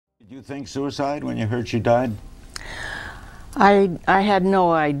Did you think suicide when you heard she died? I had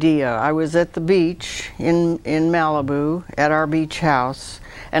no idea. I was at the beach in Malibu at our beach house,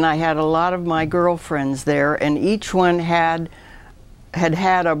 and I had a lot of my girlfriends there, and each one had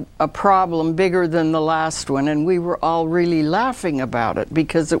a problem bigger than the last one, and we were all really laughing about it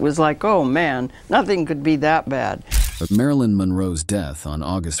because it was like, oh man, nothing could be that bad. But Marilyn Monroe's death on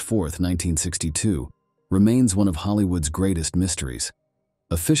August 4th, 1962, remains one of Hollywood's greatest mysteries.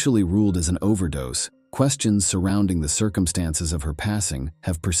 Officially ruled as an overdose, questions surrounding the circumstances of her passing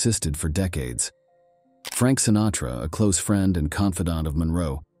have persisted for decades. Frank Sinatra, a close friend and confidant of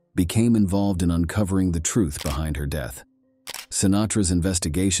Monroe, became involved in uncovering the truth behind her death. Sinatra's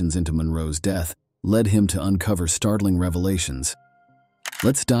investigations into Monroe's death led him to uncover startling revelations.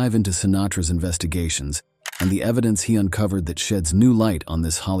 Let's dive into Sinatra's investigations and the evidence he uncovered that sheds new light on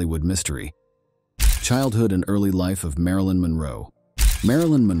this Hollywood mystery. Childhood and early life of Marilyn Monroe.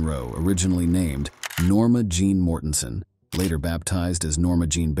 Marilyn Monroe, originally named Norma Jean Mortensen, later baptized as Norma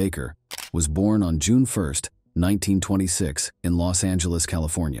Jean Baker, was born on June 1, 1926, in Los Angeles,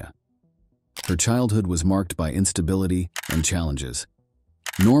 California. Her childhood was marked by instability and challenges.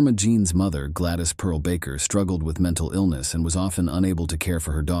 Norma Jean's mother, Gladys Pearl Baker, struggled with mental illness and was often unable to care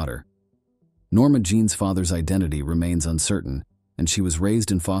for her daughter. Norma Jean's father's identity remains uncertain, and she was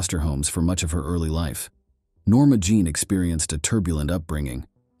raised in foster homes for much of her early life. Norma Jean experienced a turbulent upbringing,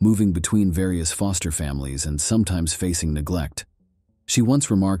 moving between various foster families and sometimes facing neglect. She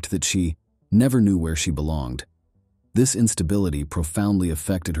once remarked that she never knew where she belonged. This instability profoundly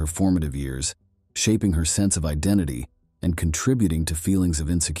affected her formative years, shaping her sense of identity and contributing to feelings of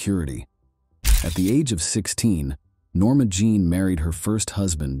insecurity. At the age of 16, Norma Jean married her first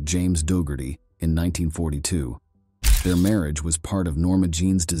husband, James Dougherty, in 1942. Their marriage was part of Norma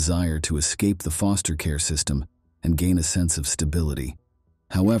Jean's desire to escape the foster care system and gain a sense of stability.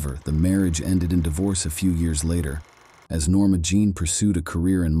 However, the marriage ended in divorce a few years later, as Norma Jean pursued a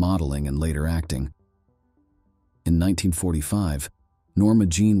career in modeling and later acting. In 1945, Norma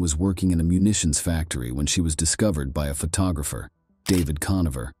Jean was working in a munitions factory when she was discovered by a photographer, David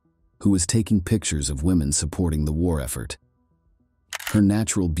Conover, who was taking pictures of women supporting the war effort. Her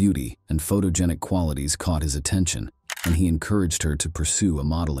natural beauty and photogenic qualities caught his attention, and he encouraged her to pursue a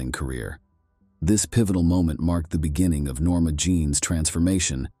modeling career. This pivotal moment marked the beginning of Norma Jean's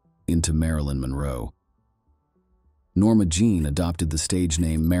transformation into Marilyn Monroe. Norma Jean adopted the stage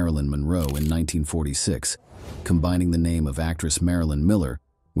name Marilyn Monroe in 1946, combining the name of actress Marilyn Miller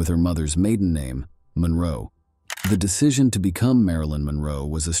with her mother's maiden name, Monroe. The decision to become Marilyn Monroe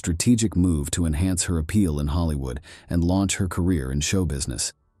was a strategic move to enhance her appeal in Hollywood and launch her career in show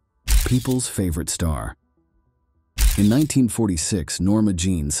business. People's favorite star. In 1946, Norma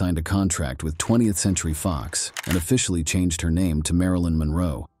Jean signed a contract with 20th Century Fox and officially changed her name to Marilyn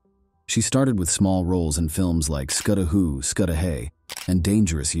Monroe. She started with small roles in films like Scudda-Hoo, Scudda-Hay, and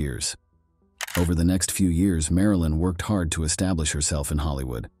Dangerous Years. Over the next few years, Marilyn worked hard to establish herself in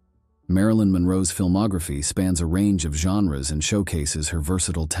Hollywood. Marilyn Monroe's filmography spans a range of genres and showcases her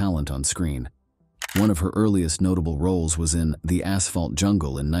versatile talent on screen. One of her earliest notable roles was in The Asphalt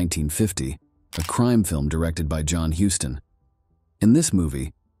Jungle in 1950, a crime film directed by John Huston. In this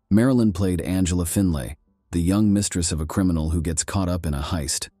movie, Marilyn played Angela Finlay, the young mistress of a criminal who gets caught up in a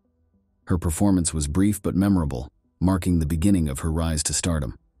heist. Her performance was brief but memorable, marking the beginning of her rise to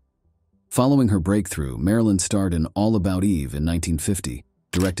stardom. Following her breakthrough, Marilyn starred in All About Eve in 1950,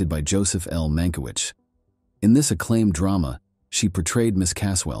 directed by Joseph L. Mankiewicz. In this acclaimed drama, she portrayed Miss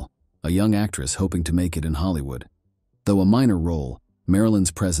Caswell, a young actress hoping to make it in Hollywood. Though a minor role,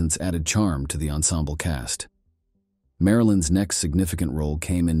 Marilyn's presence added charm to the ensemble cast. Marilyn's next significant role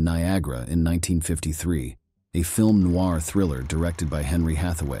came in Niagara in 1953, a film noir thriller directed by Henry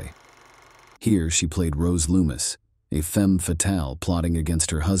Hathaway. Here she played Rose Loomis, a femme fatale plotting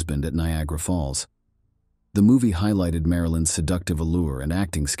against her husband at Niagara Falls. The movie highlighted Marilyn's seductive allure and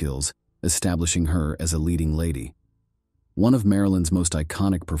acting skills, establishing her as a leading lady. One of Marilyn's most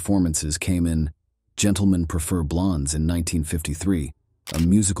iconic performances came in Gentlemen Prefer Blondes in 1953, a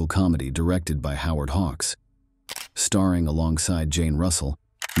musical comedy directed by Howard Hawks. Starring alongside Jane Russell,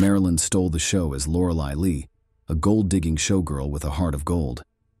 Marilyn stole the show as Lorelei Lee, a gold-digging showgirl with a heart of gold.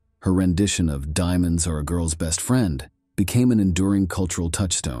 Her rendition of Diamonds Are a Girl's Best Friend became an enduring cultural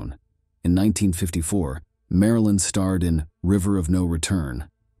touchstone. In 1954, Marilyn starred in River of No Return,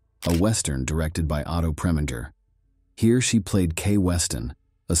 a western directed by Otto Preminger. Here she played Kay Weston,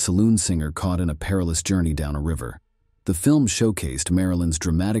 a saloon singer caught in a perilous journey down a river. The film showcased Marilyn's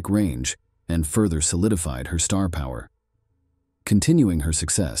dramatic range and further solidified her star power. Continuing her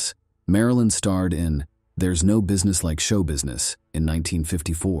success, Marilyn starred in There's No Business Like Show Business in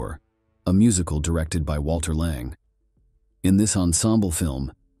 1954, a musical directed by Walter Lang. In this ensemble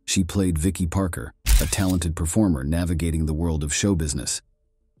film, she played Vicky Parker, a talented performer navigating the world of show business.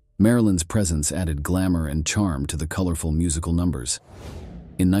 Marilyn's presence added glamour and charm to the colorful musical numbers.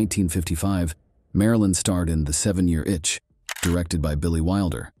 In 1955, Marilyn starred in The 7-Year Itch, directed by Billy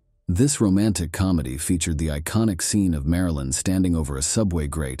Wilder. This romantic comedy featured the iconic scene of Marilyn standing over a subway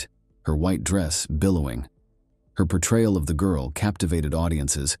grate, her white dress billowing. Her portrayal of the girl captivated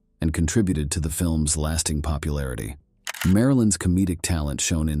audiences and contributed to the film's lasting popularity. Marilyn's comedic talent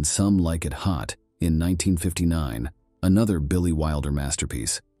shone in Some Like It Hot in 1959, another Billy Wilder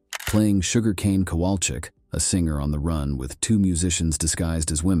masterpiece. Playing Sugarcane Kowalczyk, a singer on the run with two musicians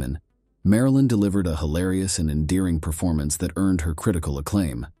disguised as women, Marilyn delivered a hilarious and endearing performance that earned her critical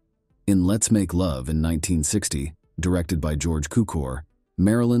acclaim. In Let's Make Love in 1960, directed by George Cukor,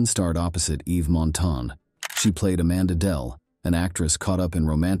 Marilyn starred opposite Yves Montand. She played Amanda Dell, an actress caught up in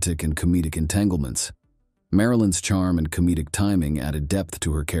romantic and comedic entanglements. Marilyn's charm and comedic timing added depth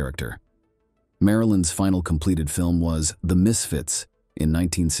to her character. Marilyn's final completed film was The Misfits in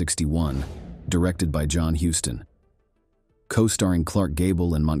 1961, directed by John Huston. Co-starring Clark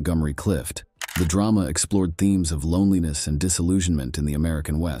Gable and Montgomery Clift, the drama explored themes of loneliness and disillusionment in the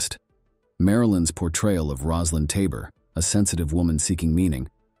American West. Marilyn's portrayal of Rosalind Tabor, a sensitive woman seeking meaning,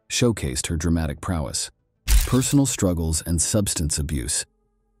 showcased her dramatic prowess. Personal struggles and substance abuse.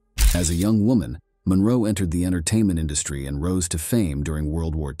 As a young woman, Monroe entered the entertainment industry and rose to fame during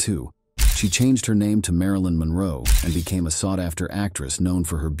World War II. She changed her name to Marilyn Monroe and became a sought-after actress known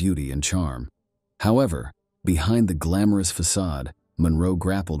for her beauty and charm. However, behind the glamorous facade, Monroe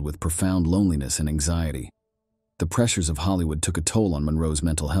grappled with profound loneliness and anxiety. The pressures of Hollywood took a toll on Monroe's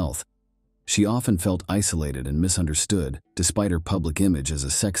mental health. She often felt isolated and misunderstood, despite her public image as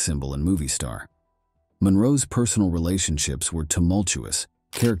a sex symbol and movie star. Monroe's personal relationships were tumultuous,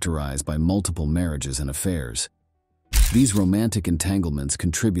 characterized by multiple marriages and affairs. These romantic entanglements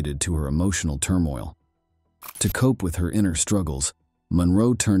contributed to her emotional turmoil. To cope with her inner struggles,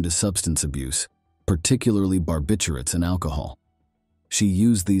 Monroe turned to substance abuse, particularly barbiturates and alcohol. She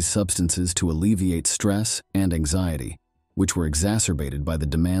used these substances to alleviate stress and anxiety, which were exacerbated by the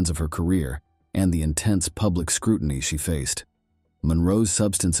demands of her career and the intense public scrutiny she faced. Monroe's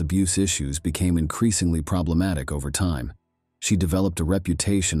substance abuse issues became increasingly problematic over time. She developed a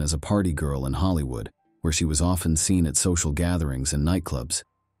reputation as a party girl in Hollywood, where she was often seen at social gatherings and nightclubs.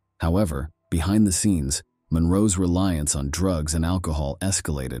 However, behind the scenes, Monroe's reliance on drugs and alcohol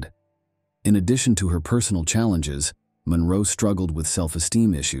escalated. In addition to her personal challenges, Monroe struggled with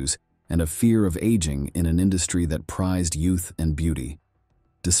self-esteem issues and a fear of aging in an industry that prized youth and beauty.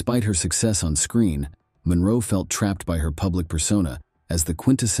 Despite her success on screen, Monroe felt trapped by her public persona as the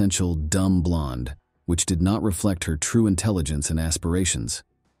quintessential dumb blonde, which did not reflect her true intelligence and aspirations.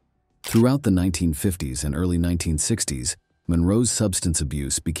 Throughout the 1950s and early 1960s, Monroe's substance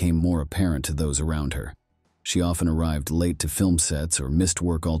abuse became more apparent to those around her. She often arrived late to film sets or missed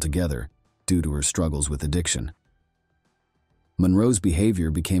work altogether due to her struggles with addiction. Monroe's behavior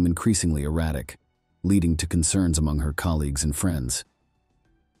became increasingly erratic, leading to concerns among her colleagues and friends.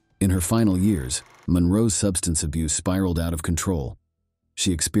 In her final years, Monroe's substance abuse spiraled out of control.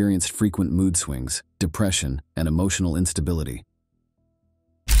 She experienced frequent mood swings, depression, and emotional instability.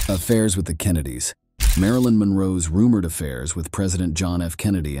 Affairs with the Kennedys. Marilyn Monroe's rumored affairs with President John F.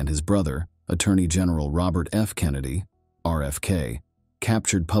 Kennedy and his brother, Attorney General Robert F. Kennedy, RFK,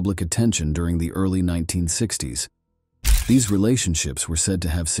 captured public attention during the early 1960s. These relationships were said to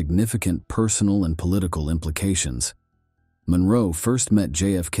have significant personal and political implications. Monroe first met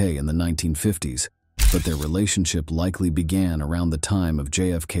JFK in the 1950s, but their relationship likely began around the time of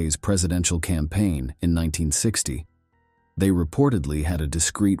JFK's presidential campaign in 1960. They reportedly had a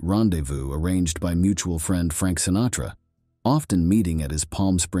discreet rendezvous arranged by mutual friend Frank Sinatra, often meeting at his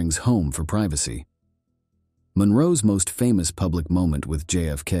Palm Springs home for privacy. Monroe's most famous public moment with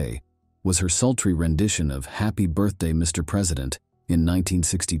JFK was her sultry rendition of Happy Birthday, Mr. President in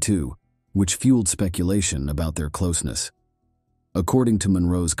 1962, which fueled speculation about their closeness. According to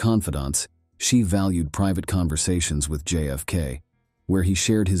Monroe's confidants, she valued private conversations with JFK, where he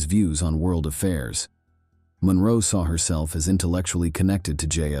shared his views on world affairs. Monroe saw herself as intellectually connected to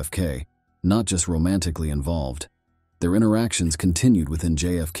JFK, not just romantically involved. Their interactions continued within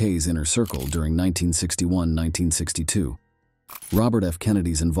JFK's inner circle during 1961-1962. Robert F.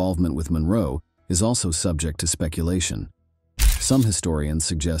 Kennedy's involvement with Monroe is also subject to speculation. Some historians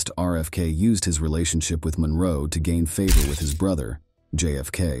suggest RFK used his relationship with Monroe to gain favor with his brother,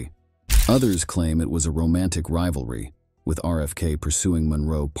 JFK. Others claim it was a romantic rivalry, with RFK pursuing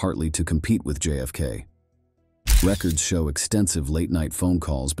Monroe partly to compete with JFK. Records show extensive late-night phone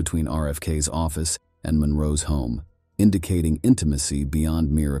calls between RFK's office and Monroe's home, indicating intimacy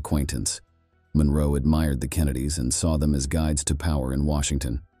beyond mere acquaintance. Monroe admired the Kennedys and saw them as guides to power in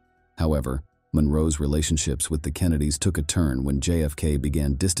Washington. However, Monroe's relationships with the Kennedys took a turn when JFK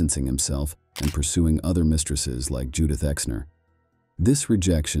began distancing himself and pursuing other mistresses like Judith Exner. This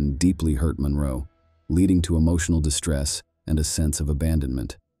rejection deeply hurt Monroe, leading to emotional distress and a sense of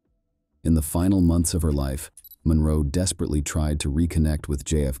abandonment. In the final months of her life, Monroe desperately tried to reconnect with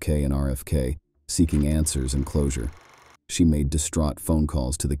JFK and RFK, seeking answers and closure. She made distraught phone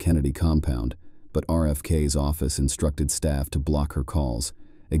calls to the Kennedy compound, but RFK's office instructed staff to block her calls,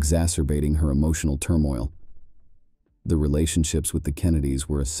 exacerbating her emotional turmoil. The relationships with the Kennedys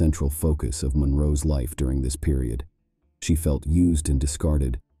were a central focus of Monroe's life during this period. She felt used and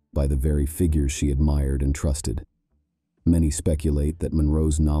discarded by the very figures she admired and trusted. Many speculate that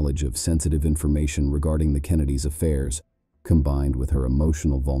Monroe's knowledge of sensitive information regarding the Kennedys' affairs, combined with her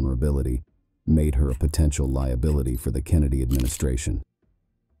emotional vulnerability, made her a potential liability for the Kennedy administration.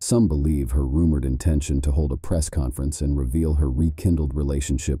 Some believe her rumored intention to hold a press conference and reveal her rekindled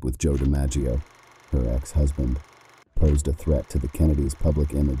relationship with Joe DiMaggio, her ex-husband, posed a threat to the Kennedys'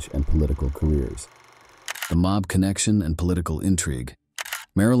 public image and political careers. The mob connection and political intrigue.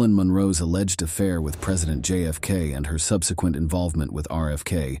 Marilyn Monroe's alleged affair with President JFK and her subsequent involvement with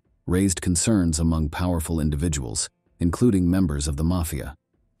RFK raised concerns among powerful individuals, including members of the mafia.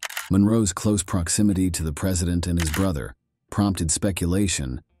 Monroe's close proximity to the president and his brother prompted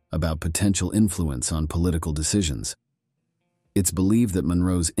speculation about potential influence on political decisions. It's believed that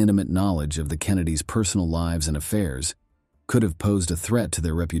Monroe's intimate knowledge of the Kennedys' personal lives and affairs could have posed a threat to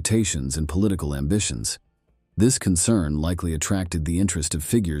their reputations and political ambitions. This concern likely attracted the interest of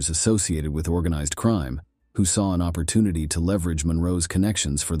figures associated with organized crime, who saw an opportunity to leverage Monroe's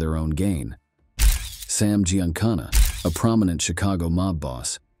connections for their own gain. Sam Giancana, a prominent Chicago mob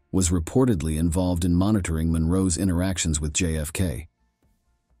boss, was reportedly involved in monitoring Monroe's interactions with JFK.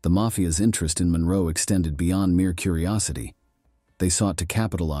 The mafia's interest in Monroe extended beyond mere curiosity. They sought to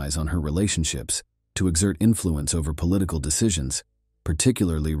capitalize on her relationships, to exert influence over political decisions,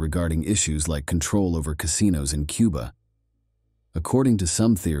 particularly regarding issues like control over casinos in Cuba. According to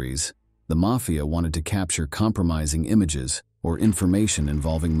some theories, the mafia wanted to capture compromising images or information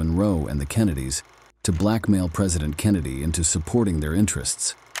involving Monroe and the Kennedys to blackmail President Kennedy into supporting their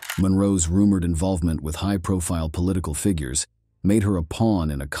interests. Monroe's rumored involvement with high-profile political figures made her a pawn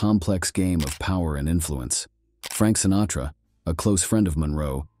in a complex game of power and influence. Frank Sinatra, a close friend of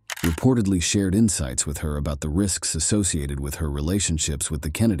Monroe, reportedly shared insights with her about the risks associated with her relationships with the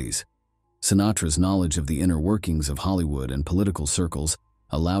Kennedys. Sinatra's knowledge of the inner workings of Hollywood and political circles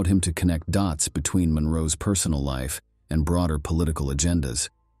allowed him to connect dots between Monroe's personal life and broader political agendas.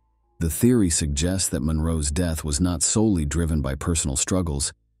 The theory suggests that Monroe's death was not solely driven by personal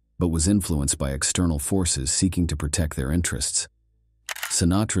struggles, but was influenced by external forces seeking to protect their interests.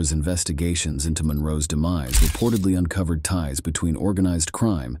 Sinatra's investigations into Monroe's demise reportedly uncovered ties between organized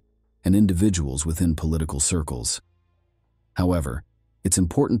crime and individuals within political circles. However, it's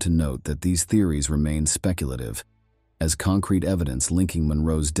important to note that these theories remain speculative, as concrete evidence linking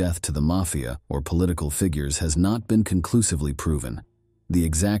Monroe's death to the mafia or political figures has not been conclusively proven. The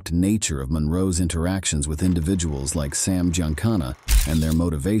exact nature of Monroe's interactions with individuals like Sam Giancana and their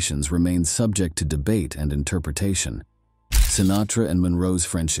motivations remain subject to debate and interpretation. Sinatra and Monroe's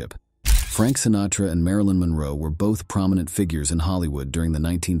friendship. Frank Sinatra and Marilyn Monroe were both prominent figures in Hollywood during the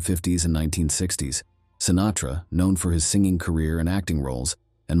 1950s and 1960s. Sinatra, known for his singing career and acting roles,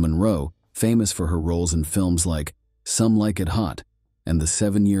 and Monroe, famous for her roles in films like Some Like It Hot and The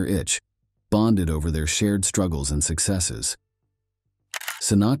 7-Year Itch, bonded over their shared struggles and successes.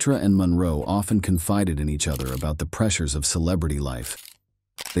 Sinatra and Monroe often confided in each other about the pressures of celebrity life.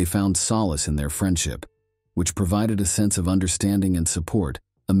 They found solace in their friendship, which provided a sense of understanding and support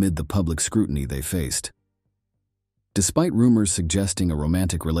amid the public scrutiny they faced. Despite rumors suggesting a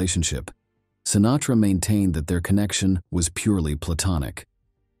romantic relationship, Sinatra maintained that their connection was purely platonic.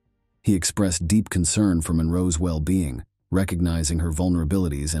 He expressed deep concern for Monroe's well-being, recognizing her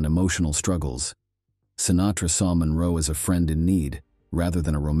vulnerabilities and emotional struggles. Sinatra saw Monroe as a friend in need, rather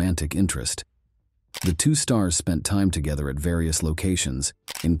than a romantic interest. The two stars spent time together at various locations,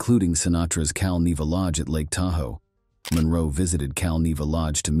 including Sinatra's Cal Neva Lodge at Lake Tahoe. Monroe visited Cal Neva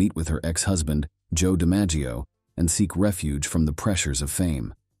Lodge to meet with her ex-husband, Joe DiMaggio, and seek refuge from the pressures of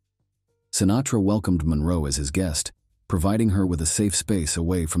fame. Sinatra welcomed Monroe as his guest, providing her with a safe space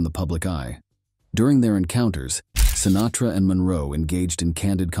away from the public eye. During their encounters, Sinatra and Monroe engaged in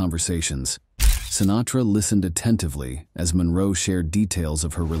candid conversations. Sinatra listened attentively as Monroe shared details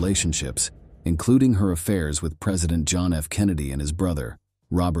of her relationships, including her affairs with President John F. Kennedy and his brother,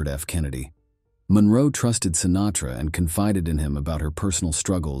 Robert F. Kennedy. Monroe trusted Sinatra and confided in him about her personal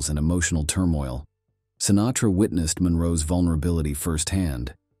struggles and emotional turmoil. Sinatra witnessed Monroe's vulnerability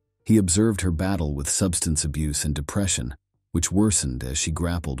firsthand. He observed her battle with substance abuse and depression, which worsened as she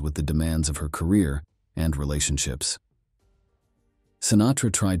grappled with the demands of her career and relationships.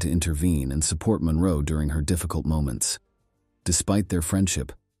 Sinatra tried to intervene and support Monroe during her difficult moments. Despite their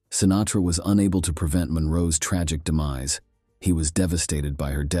friendship, Sinatra was unable to prevent Monroe's tragic demise. He was devastated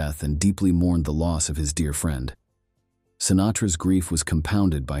by her death and deeply mourned the loss of his dear friend. Sinatra's grief was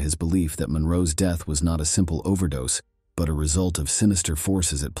compounded by his belief that Monroe's death was not a simple overdose, but a result of sinister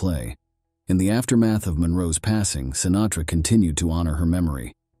forces at play. In the aftermath of Monroe's passing, Sinatra continued to honor her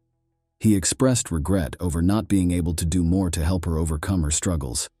memory. He expressed regret over not being able to do more to help her overcome her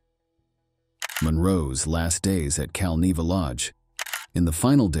struggles. Monroe's last days at Cal Neva Lodge. In the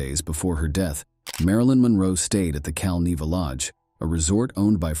final days before her death, Marilyn Monroe stayed at the Cal Neva Lodge, a resort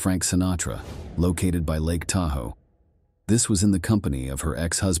owned by Frank Sinatra, located by Lake Tahoe. This was in the company of her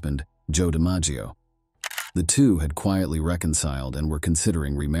ex-husband, Joe DiMaggio. The two had quietly reconciled and were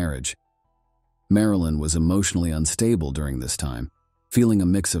considering remarriage. Marilyn was emotionally unstable during this time, feeling a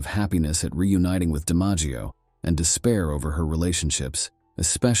mix of happiness at reuniting with DiMaggio and despair over her relationships,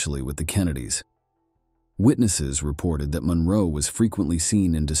 especially with the Kennedys. Witnesses reported that Monroe was frequently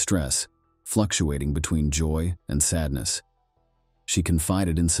seen in distress, fluctuating between joy and sadness. She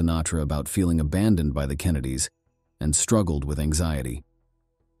confided in Sinatra about feeling abandoned by the Kennedys and struggled with anxiety.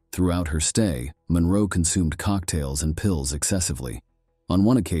 Throughout her stay, Monroe consumed cocktails and pills excessively. On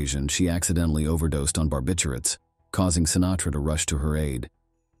one occasion, she accidentally overdosed on barbiturates, causing Sinatra to rush to her aid.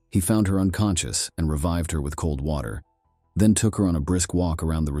 He found her unconscious and revived her with cold water, then took her on a brisk walk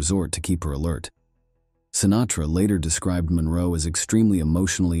around the resort to keep her alert. Sinatra later described Monroe as extremely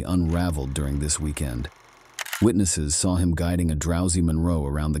emotionally unraveled during this weekend. Witnesses saw him guiding a drowsy Monroe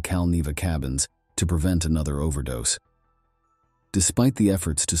around the Cal Neva cabins to prevent another overdose. Despite the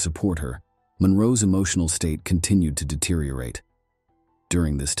efforts to support her, Monroe's emotional state continued to deteriorate.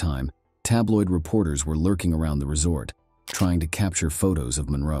 During this time, tabloid reporters were lurking around the resort, trying to capture photos of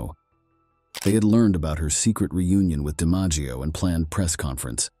Monroe. They had learned about her secret reunion with DiMaggio and planned press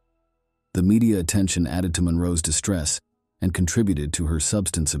conference. The media attention added to Monroe's distress and contributed to her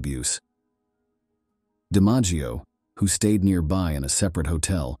substance abuse. DiMaggio, who stayed nearby in a separate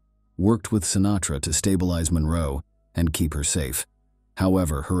hotel, worked with Sinatra to stabilize Monroe and keep her safe.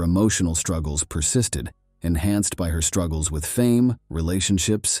 However, her emotional struggles persisted, enhanced by her struggles with fame,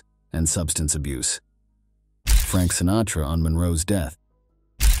 relationships, and substance abuse. Frank Sinatra on Monroe's death.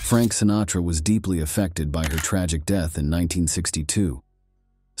 Frank Sinatra was deeply affected by her tragic death in 1962.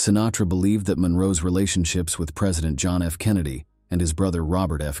 Sinatra believed that Monroe's relationships with President John F. Kennedy and his brother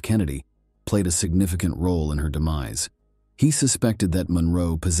Robert F. Kennedy played a significant role in her demise. He suspected that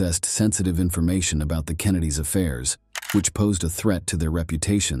Monroe possessed sensitive information about the Kennedys' affairs, which posed a threat to their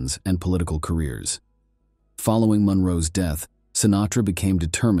reputations and political careers. Following Monroe's death, Sinatra became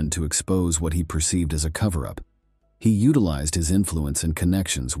determined to expose what he perceived as a cover-up. He utilized his influence and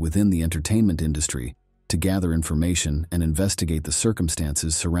connections within the entertainment industry to gather information and investigate the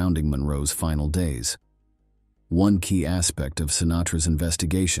circumstances surrounding Monroe's final days. One key aspect of Sinatra's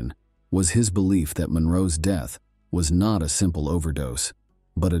investigation was his belief that Monroe's death was not a simple overdose,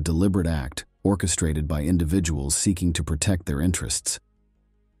 but a deliberate act orchestrated by individuals seeking to protect their interests.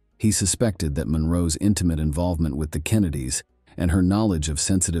 He suspected that Monroe's intimate involvement with the Kennedys and her knowledge of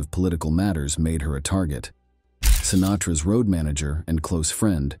sensitive political matters made her a target. Sinatra's road manager and close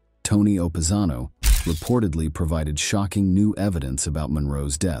friend, Tony Opposano, reportedly provided shocking new evidence about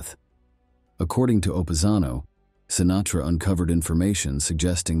Monroe's death. According to Opposano, Sinatra uncovered information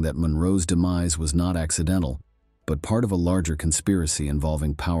suggesting that Monroe's demise was not accidental, but part of a larger conspiracy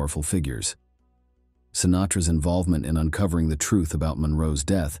involving powerful figures. Sinatra's involvement in uncovering the truth about Monroe's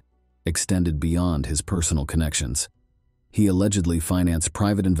death extended beyond his personal connections. He allegedly financed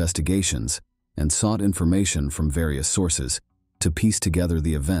private investigations and sought information from various sources to piece together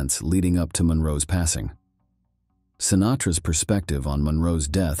the events leading up to Monroe's passing. Sinatra's perspective on Monroe's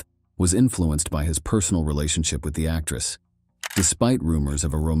death was influenced by his personal relationship with the actress. Despite rumors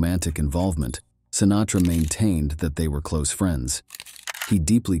of a romantic involvement, Sinatra maintained that they were close friends. He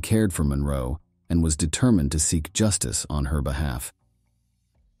deeply cared for Monroe and was determined to seek justice on her behalf.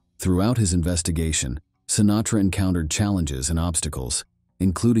 Throughout his investigation, Sinatra encountered challenges and obstacles,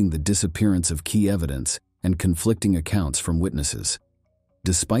 including the disappearance of key evidence and conflicting accounts from witnesses.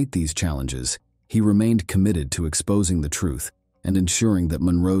 Despite these challenges, he remained committed to exposing the truth and ensuring that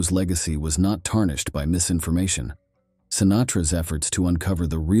Monroe's legacy was not tarnished by misinformation. Sinatra's efforts to uncover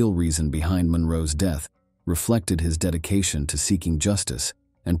the real reason behind Monroe's death reflected his dedication to seeking justice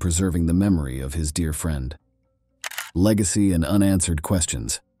and preserving the memory of his dear friend. Legacy and unanswered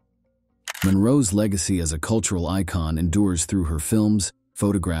questions. Monroe's legacy as a cultural icon endures through her films,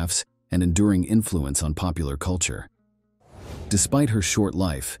 photographs, and enduring influence on popular culture. Despite her short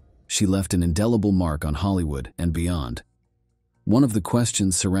life, she left an indelible mark on Hollywood and beyond. One of the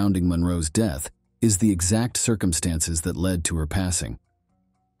questions surrounding Monroe's death is the exact circumstances that led to her passing.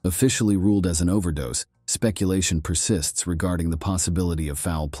 Officially ruled as an overdose, speculation persists regarding the possibility of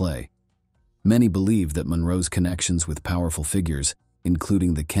foul play. Many believe that Monroe's connections with powerful figures,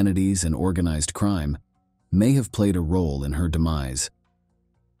 including the Kennedys and organized crime, may have played a role in her demise.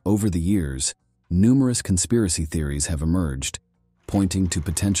 Over the years, numerous conspiracy theories have emerged, pointing to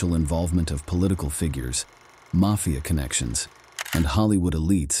potential involvement of political figures, mafia connections, and Hollywood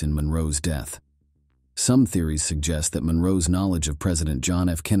elites in Monroe's death. Some theories suggest that Monroe's knowledge of President John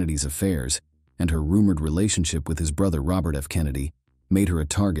F. Kennedy's affairs and her rumored relationship with his brother Robert F. Kennedy made her a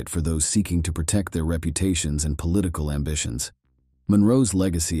target for those seeking to protect their reputations and political ambitions. Monroe's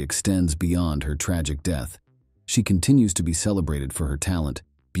legacy extends beyond her tragic death. She continues to be celebrated for her talent,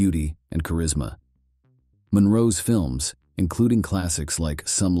 beauty, and charisma. Monroe's films, including classics like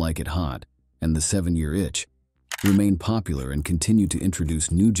Some Like It Hot and The 7-Year Itch, remain popular and continue to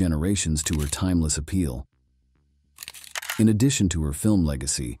introduce new generations to her timeless appeal. In addition to her film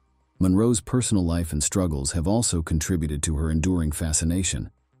legacy, Monroe's personal life and struggles have also contributed to her enduring fascination.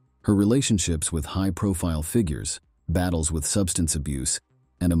 Her relationships with high-profile figures, battles with substance abuse,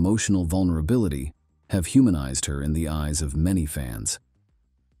 and emotional vulnerability have humanized her in the eyes of many fans.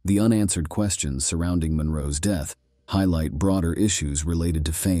 The unanswered questions surrounding Monroe's death highlight broader issues related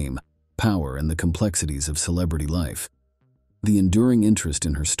to fame, power, and the complexities of celebrity life. The enduring interest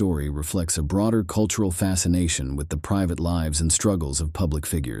in her story reflects a broader cultural fascination with the private lives and struggles of public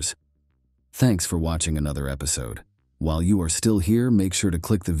figures. Thanks for watching another episode. While you are still here, make sure to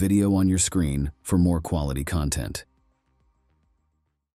click the video on your screen for more quality content.